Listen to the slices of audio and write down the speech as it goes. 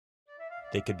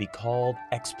They could be called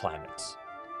exoplanets,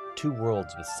 two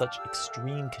worlds with such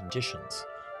extreme conditions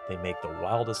they make the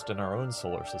wildest in our own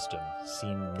solar system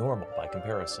seem normal by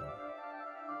comparison.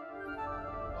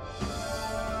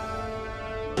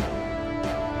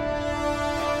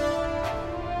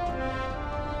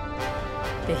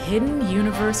 The Hidden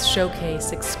Universe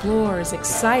Showcase explores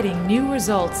exciting new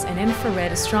results in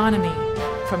infrared astronomy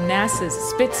from NASA's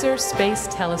Spitzer Space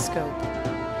Telescope,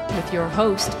 with your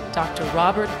host, Dr.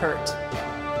 Robert Hurt.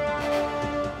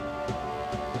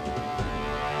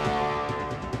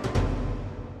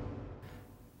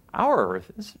 Our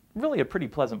Earth is really a pretty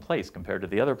pleasant place compared to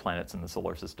the other planets in the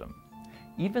solar system.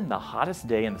 Even the hottest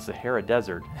day in the Sahara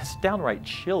Desert is downright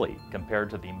chilly compared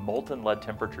to the molten lead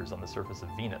temperatures on the surface of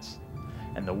Venus.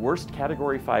 And the worst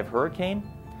Category 5 hurricane?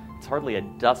 It's hardly a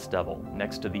dust devil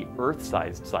next to the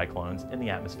Earth-sized cyclones in the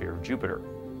atmosphere of Jupiter.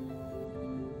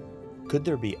 Could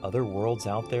there be other worlds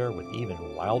out there with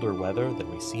even wilder weather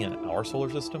than we see in our solar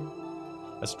system?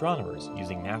 Astronomers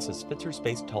using NASA's Spitzer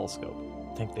Space Telescope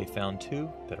think they found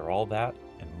two that are all that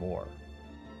and more.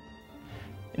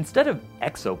 Instead of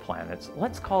exoplanets,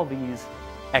 let's call these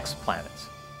exoplanets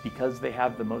because they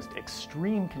have the most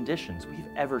extreme conditions we've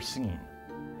ever seen.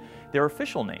 Their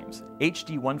official names,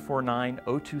 HD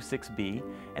 149026b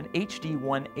and HD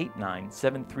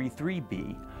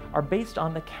 189733b, are based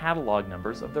on the catalog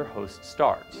numbers of their host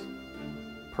stars.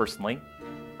 Personally,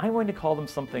 I'm going to call them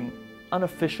something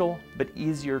unofficial but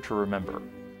easier to remember: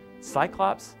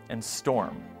 Cyclops and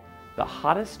Storm, the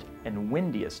hottest and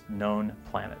windiest known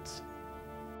planets.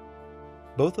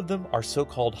 Both of them are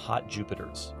so-called hot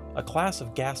Jupiters, a class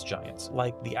of gas giants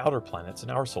like the outer planets in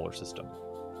our solar system.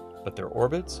 But their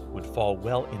orbits would fall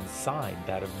well inside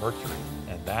that of Mercury,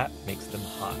 and that makes them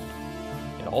hot.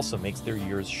 It also makes their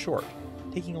years short,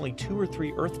 taking only 2 or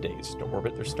 3 Earth days to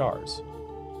orbit their stars.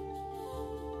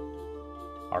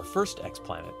 Our first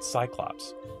exoplanet,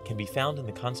 Cyclops, can be found in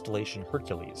the constellation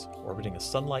Hercules, orbiting a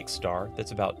sun-like star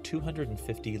that's about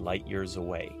 250 light-years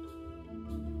away.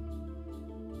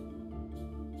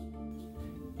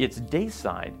 Its day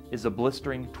side is a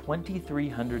blistering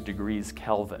 2300 degrees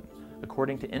Kelvin,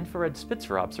 according to infrared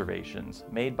Spitzer observations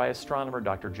made by astronomer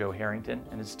Dr. Joe Harrington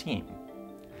and his team.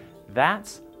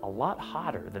 That's a lot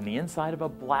hotter than the inside of a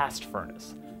blast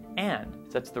furnace, and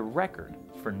sets the record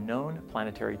for known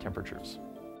planetary temperatures.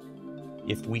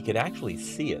 If we could actually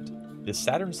see it, this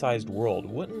Saturn-sized world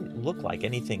wouldn't look like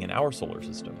anything in our solar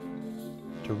system.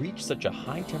 To reach such a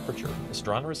high temperature,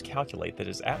 astronomers calculate that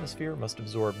its atmosphere must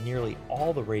absorb nearly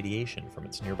all the radiation from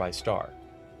its nearby star.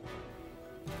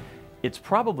 It's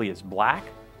probably as black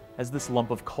as this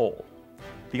lump of coal.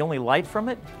 The only light from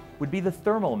it would be the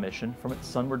thermal emission from its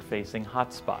sunward-facing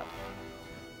hotspot.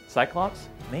 Cyclops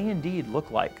may indeed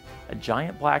look like a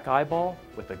giant black eyeball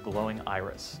with a glowing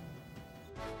iris.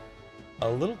 A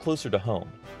little closer to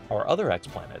home, our other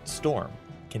exoplanet, Storm,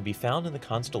 can be found in the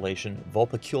constellation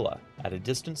Vulpecula at a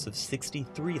distance of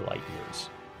 63 light-years.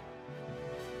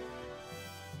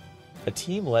 A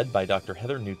team led by Dr.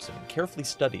 Heather Knutson carefully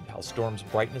studied how Storm's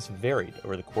brightness varied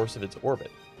over the course of its orbit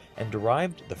and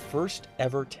derived the first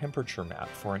ever temperature map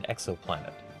for an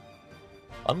exoplanet.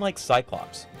 Unlike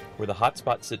Cyclops, where the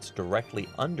hotspot sits directly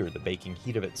under the baking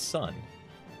heat of its sun,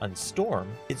 on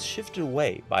Storm it's shifted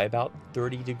away by about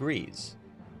 30 degrees.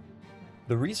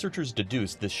 The researchers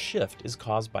deduced this shift is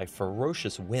caused by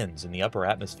ferocious winds in the upper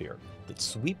atmosphere that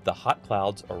sweep the hot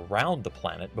clouds around the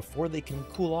planet before they can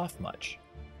cool off much.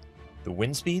 The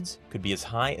wind speeds could be as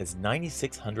high as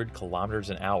 9,600 kilometers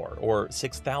an hour, or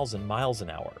 6,000 miles an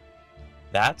hour.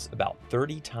 That's about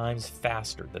 30 times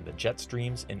faster than the jet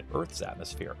streams in Earth's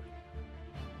atmosphere.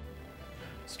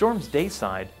 Storm's day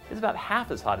side is about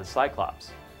half as hot as Cyclops,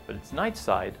 but its night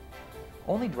side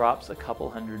only drops a couple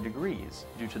hundred degrees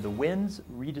due to the winds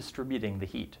redistributing the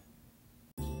heat.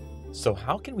 So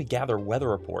how can we gather weather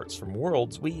reports from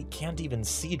worlds we can't even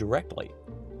see directly?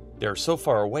 They're so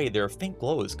far away their faint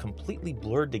glow is completely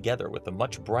blurred together with the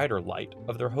much brighter light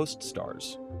of their host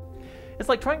stars. It's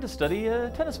like trying to study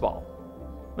a tennis ball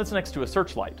that's next to a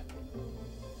searchlight.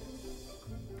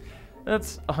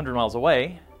 That's 100 miles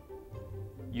away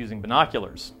using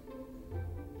binoculars.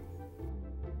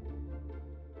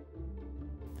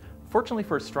 Fortunately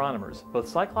for astronomers, both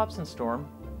Cyclops and Storm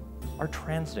are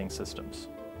transiting systems.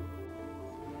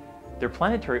 Their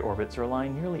planetary orbits are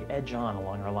aligned nearly edge-on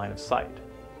along our line of sight.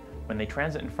 When they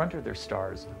transit in front of their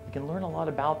stars, we can learn a lot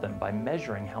about them by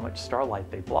measuring how much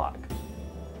starlight they block.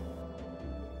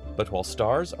 But while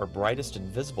stars are brightest in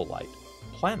visible light,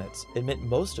 planets emit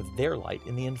most of their light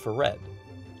in the infrared.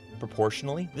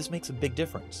 Proportionally, this makes a big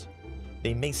difference.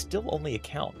 They may still only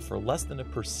account for less than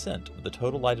 1% of the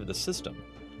total light of the system,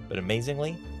 but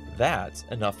amazingly, that's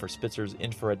enough for Spitzer's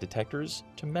infrared detectors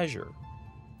to measure.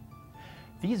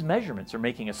 These measurements are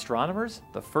making astronomers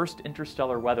the first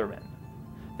interstellar weathermen.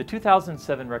 The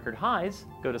 2007 record highs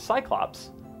go to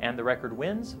Cyclops, and the record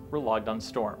winds were logged on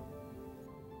Storm.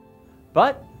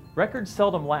 But records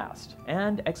seldom last,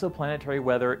 and exoplanetary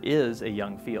weather is a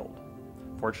young field.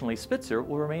 Fortunately, Spitzer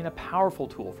will remain a powerful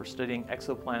tool for studying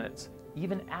exoplanets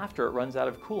even after it runs out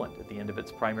of coolant at the end of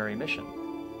its primary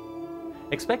mission.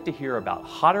 Expect to hear about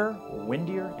hotter,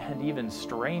 windier, and even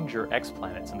stranger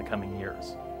exoplanets in the coming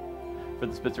years. For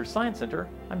the Spitzer Science Center,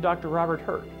 I'm Dr. Robert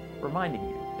Hurt, reminding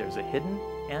you there's a hidden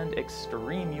and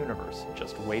extreme universe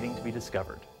just waiting to be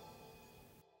discovered.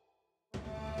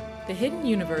 The Hidden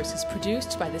Universe is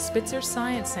produced by the Spitzer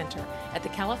Science Center at the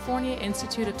California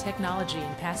Institute of Technology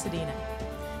in Pasadena.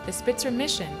 The Spitzer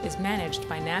mission is managed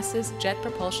by NASA's Jet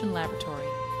Propulsion Laboratory.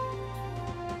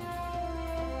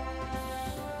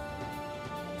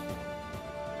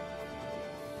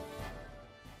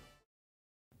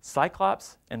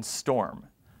 Cyclops and Storm,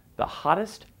 the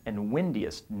hottest and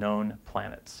windiest known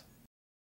planets.